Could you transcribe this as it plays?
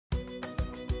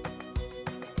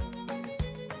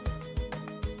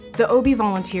The OB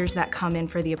volunteers that come in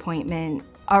for the appointment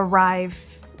arrive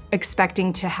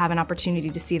expecting to have an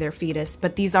opportunity to see their fetus,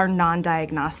 but these are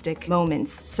non-diagnostic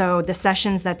moments. So the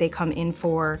sessions that they come in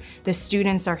for, the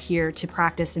students are here to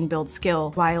practice and build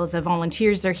skill, while the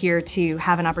volunteers are here to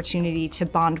have an opportunity to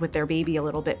bond with their baby a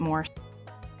little bit more.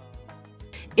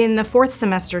 In the fourth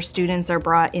semester, students are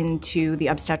brought into the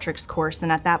obstetrics course,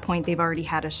 and at that point they've already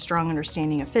had a strong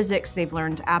understanding of physics, they've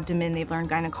learned abdomen, they've learned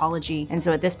gynecology, and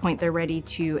so at this point they're ready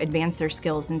to advance their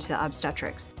skills into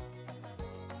obstetrics.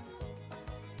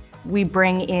 We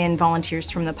bring in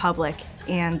volunteers from the public,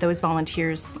 and those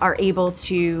volunteers are able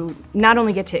to not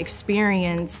only get to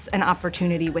experience an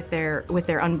opportunity with their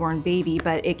unborn baby,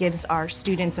 but it gives our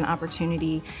students an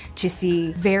opportunity to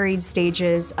see varied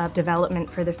stages of development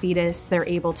for the fetus. They're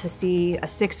able to see a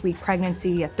 6-week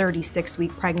pregnancy, a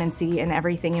 36-week pregnancy, and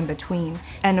everything in between.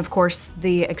 And of course,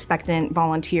 the expectant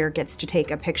volunteer gets to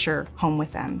take a picture home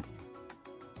with them.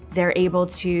 They're able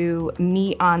to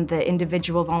meet on the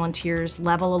individual volunteer's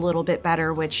level a little bit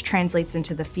better, which translates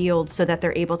into the field so that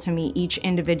they're able to meet each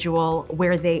individual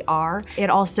where they are. It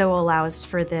also allows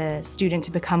for the student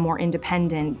to become more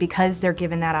independent because they're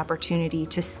given that opportunity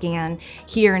to scan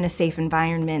here in a safe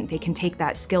environment. They can take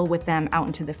that skill with them out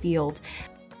into the field.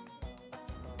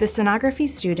 The sonography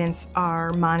students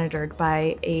are monitored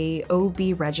by a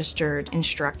OB registered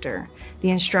instructor. The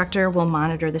instructor will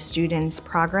monitor the student's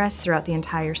progress throughout the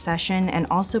entire session and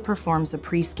also performs a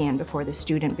pre-scan before the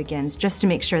student begins, just to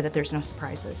make sure that there's no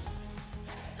surprises.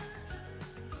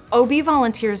 OB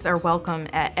volunteers are welcome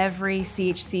at every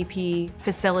CHCP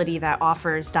facility that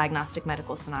offers diagnostic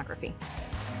medical sonography.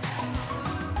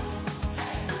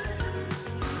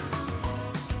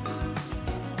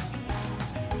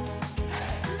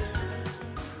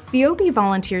 The OB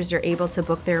volunteers are able to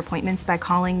book their appointments by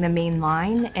calling the main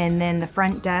line, and then the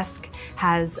front desk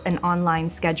has an online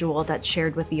schedule that's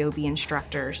shared with the OB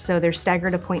instructor. So there's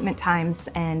staggered appointment times,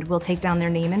 and we'll take down their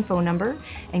name and phone number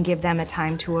and give them a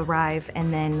time to arrive,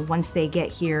 and then once they get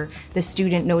here, the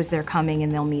student knows they're coming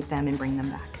and they'll meet them and bring them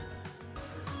back.